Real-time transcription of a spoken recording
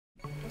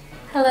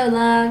Hello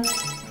loves!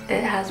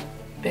 It has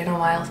been a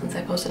while since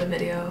I posted a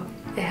video.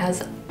 It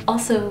has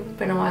also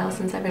been a while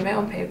since I made my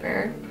own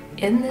paper.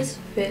 In this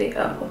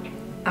video,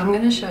 I'm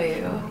gonna show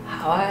you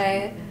how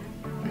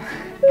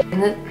In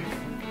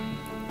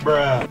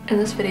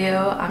this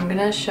video, I'm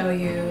gonna show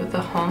you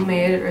the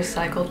homemade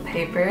recycled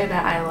paper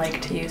that I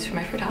like to use for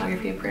my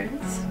photography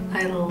prints.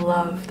 I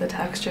love the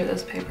texture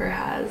this paper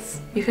has.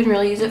 You can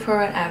really use it for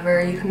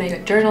whatever. You can make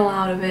a journal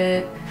out of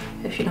it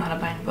if you know how to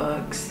bind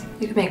books.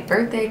 You can make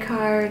birthday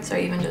cards or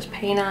even just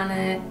paint on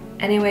it.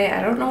 Anyway,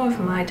 I don't know if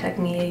my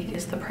technique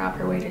is the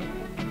proper way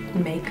to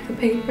make the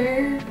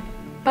paper,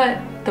 but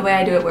the way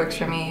I do it works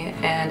for me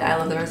and I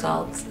love the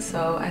results,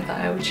 so I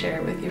thought I would share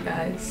it with you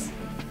guys.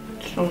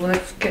 So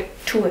let's get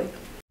to it.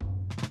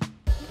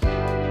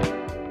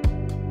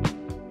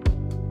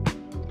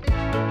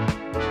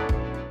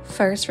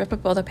 First, rip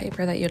up all the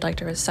paper that you'd like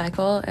to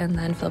recycle and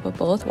then fill up a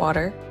bowl with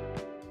water.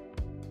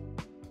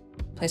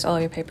 Place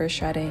all your paper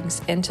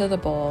shreddings into the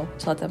bowl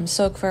to let them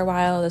soak for a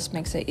while. This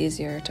makes it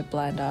easier to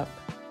blend up.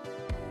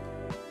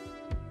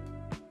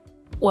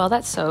 While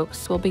that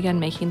soaks, we'll begin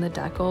making the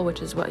deckle,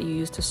 which is what you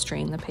use to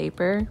strain the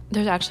paper.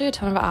 There's actually a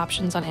ton of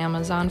options on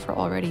Amazon for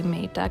already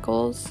made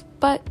deckles,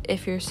 but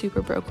if you're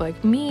super broke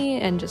like me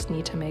and just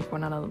need to make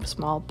one on a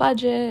small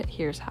budget,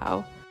 here's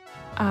how.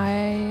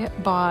 I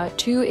bought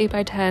 2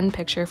 8x10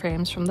 picture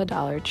frames from the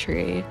Dollar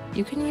Tree.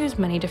 You can use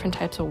many different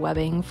types of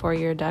webbing for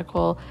your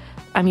deckle.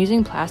 I'm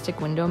using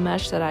plastic window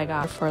mesh that I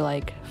got for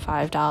like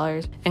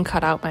 $5 and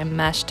cut out my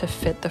mesh to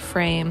fit the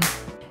frame.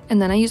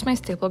 And then I use my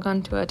staple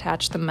gun to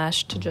attach the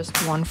mesh to just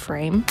one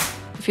frame.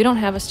 If you don't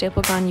have a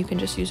staple gun, you can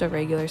just use a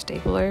regular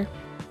stapler.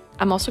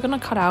 I'm also going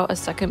to cut out a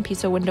second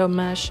piece of window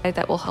mesh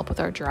that will help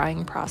with our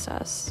drying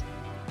process.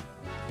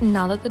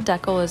 Now that the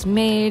deckle is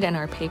made and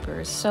our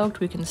paper is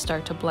soaked, we can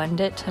start to blend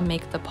it to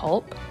make the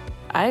pulp.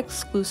 I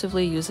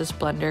exclusively use this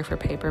blender for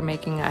paper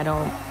making. I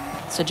don't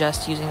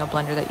suggest using a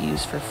blender that you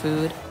use for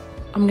food.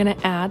 I'm gonna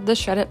add the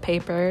shredded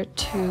paper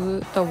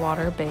to the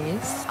water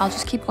base. I'll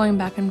just keep going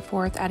back and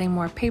forth, adding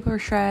more paper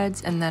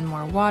shreds and then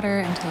more water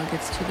until it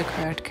gets to the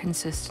correct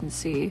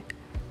consistency,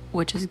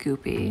 which is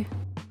goopy.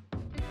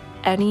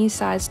 Any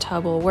size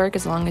tub will work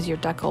as long as your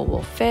deckle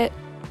will fit.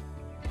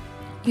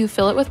 You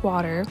fill it with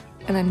water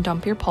and then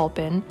dump your pulp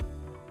in.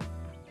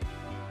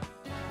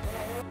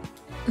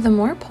 The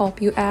more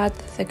pulp you add,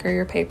 the thicker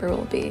your paper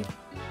will be.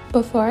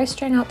 Before I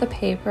strain out the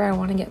paper, I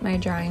want to get my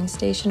drying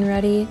station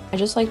ready. I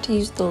just like to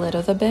use the lid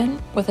of the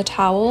bin with a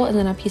towel and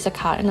then a piece of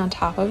cotton on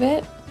top of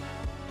it.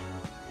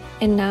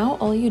 And now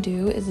all you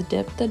do is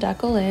dip the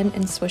deckle in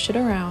and swish it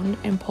around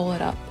and pull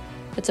it up.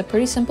 It's a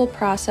pretty simple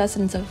process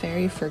and it's a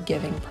very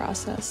forgiving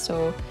process.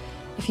 So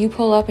if you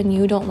pull up and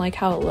you don't like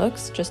how it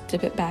looks, just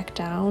dip it back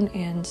down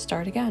and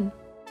start again.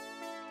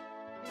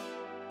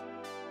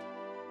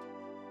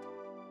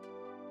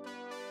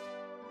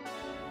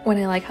 When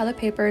I like how the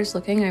paper is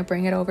looking, I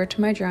bring it over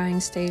to my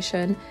drying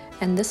station,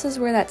 and this is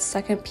where that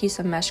second piece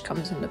of mesh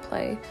comes into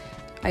play.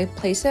 I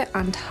place it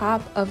on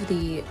top of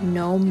the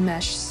no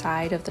mesh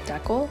side of the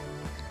deckle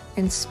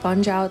and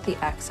sponge out the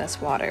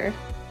excess water.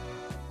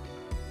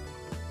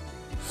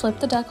 Flip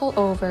the deckle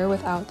over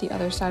without the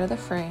other side of the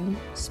frame,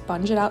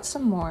 sponge it out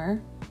some more.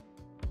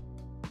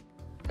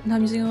 And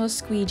I'm using a little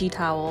squeegee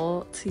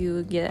towel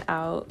to get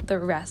out the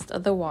rest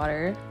of the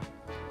water.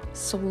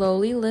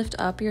 Slowly lift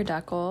up your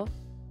deckle.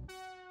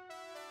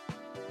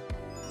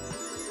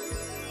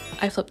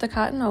 I flip the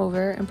cotton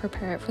over and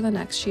prepare it for the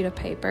next sheet of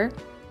paper.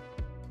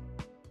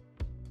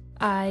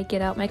 I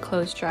get out my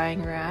clothes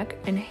drying rack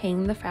and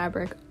hang the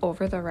fabric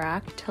over the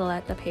rack to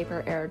let the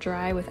paper air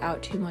dry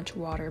without too much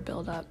water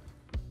buildup.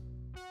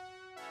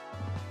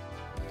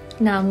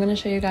 Now I'm going to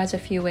show you guys a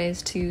few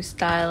ways to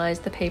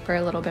stylize the paper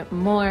a little bit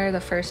more. The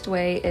first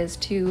way is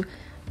to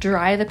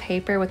dry the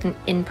paper with an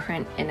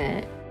imprint in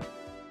it.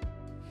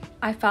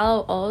 I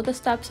follow all of the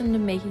steps into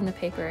making the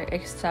paper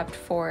except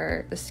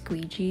for the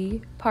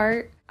squeegee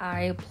part.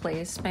 I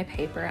place my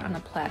paper on a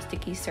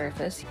plasticky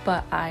surface,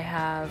 but I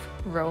have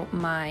wrote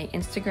my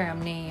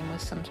Instagram name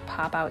with some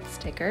pop-out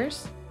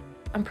stickers.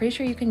 I'm pretty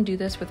sure you can do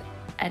this with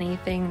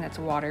anything that's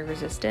water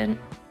resistant.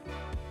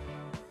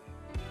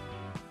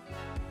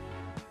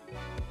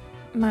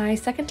 My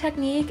second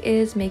technique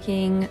is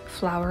making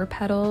flower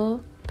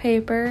petal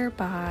paper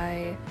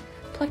by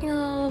plucking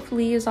little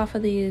leaves off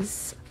of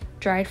these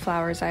dried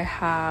flowers I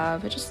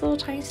have, just little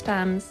tiny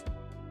stems,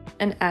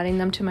 and adding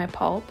them to my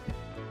pulp.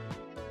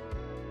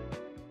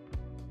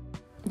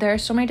 There are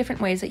so many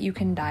different ways that you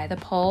can dye the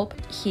pulp.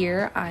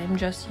 Here, I'm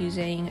just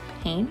using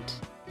paint.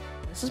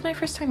 This is my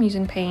first time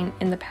using paint.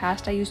 In the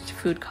past, I used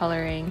food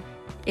coloring.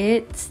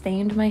 It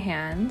stained my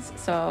hands,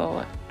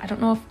 so I don't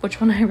know which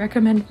one I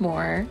recommend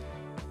more.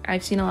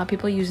 I've seen a lot of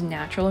people use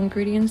natural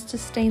ingredients to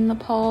stain the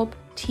pulp.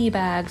 Tea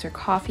bags or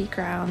coffee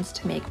grounds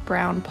to make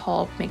brown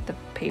pulp, make the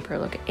paper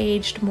look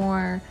aged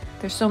more.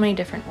 There's so many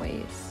different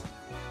ways.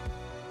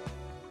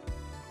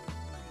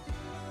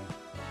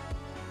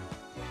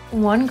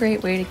 One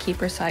great way to keep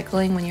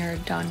recycling when you're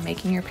done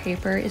making your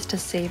paper is to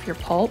save your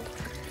pulp.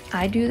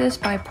 I do this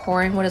by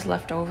pouring what is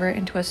left over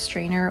into a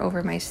strainer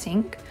over my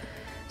sink.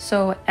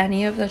 so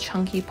any of the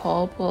chunky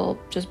pulp will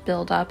just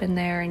build up in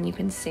there and you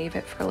can save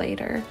it for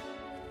later.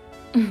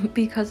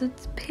 Because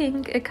it's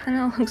pink, it kind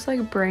of looks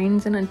like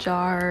brains in a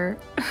jar,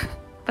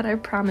 but I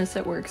promise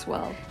it works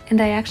well. And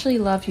I actually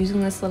love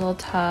using this little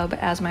tub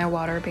as my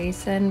water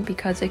basin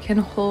because it can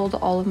hold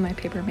all of my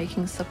paper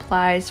making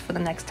supplies for the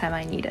next time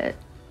I need it.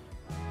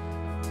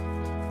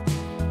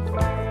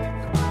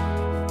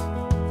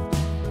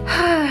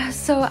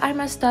 So I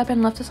messed up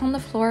and left this on the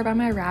floor by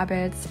my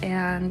rabbits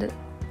and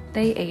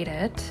they ate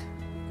it.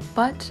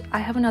 But I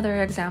have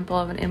another example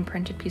of an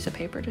imprinted piece of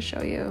paper to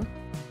show you.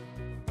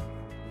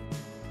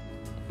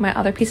 My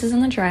other pieces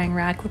in the drying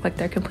rack look like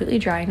they're completely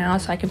dry now,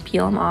 so I can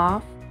peel them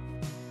off.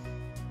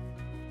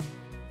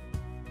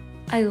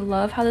 I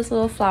love how this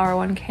little flower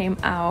one came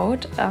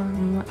out.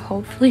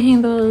 Hopefully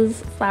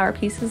those flower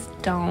pieces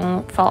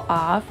don't fall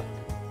off.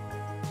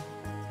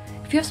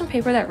 If you have some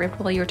paper that ripped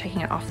while you were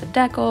taking it off the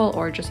deckle,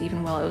 or just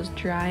even while it was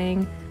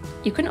drying,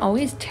 you can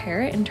always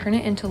tear it and turn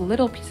it into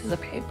little pieces of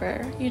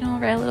paper. You know,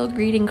 write a little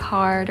greeting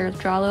card or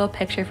draw a little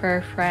picture for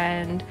a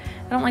friend.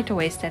 I don't like to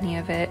waste any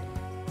of it.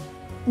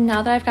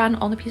 Now that I've gotten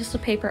all the pieces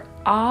of paper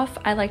off,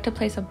 I like to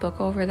place a book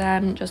over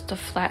them just to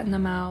flatten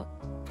them out.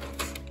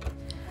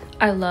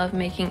 I love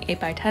making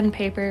 8x10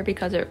 paper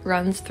because it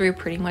runs through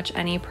pretty much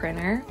any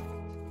printer.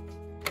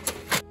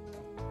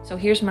 So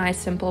here's my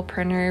simple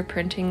printer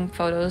printing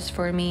photos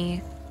for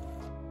me.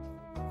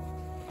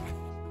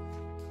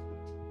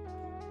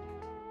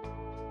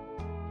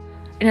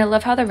 And I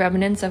love how the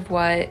remnants of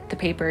what the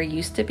paper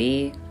used to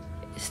be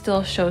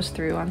still shows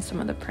through on some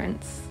of the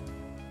prints.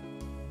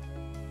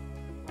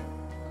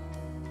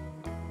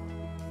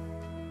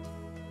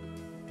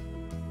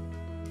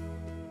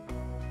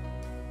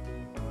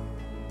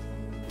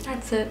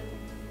 That's it.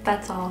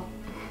 That's all.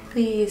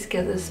 Please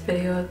give this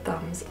video a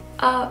thumbs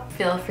up.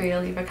 Feel free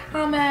to leave a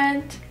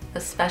comment,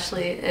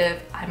 especially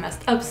if I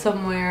messed up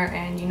somewhere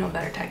and you know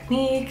better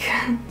technique.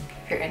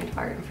 If you're into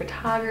art and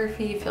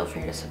photography, feel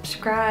free to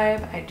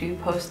subscribe. I do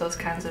post those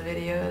kinds of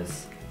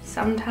videos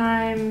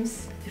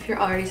sometimes. If you're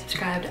already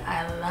subscribed,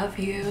 I love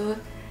you.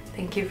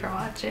 Thank you for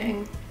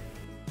watching.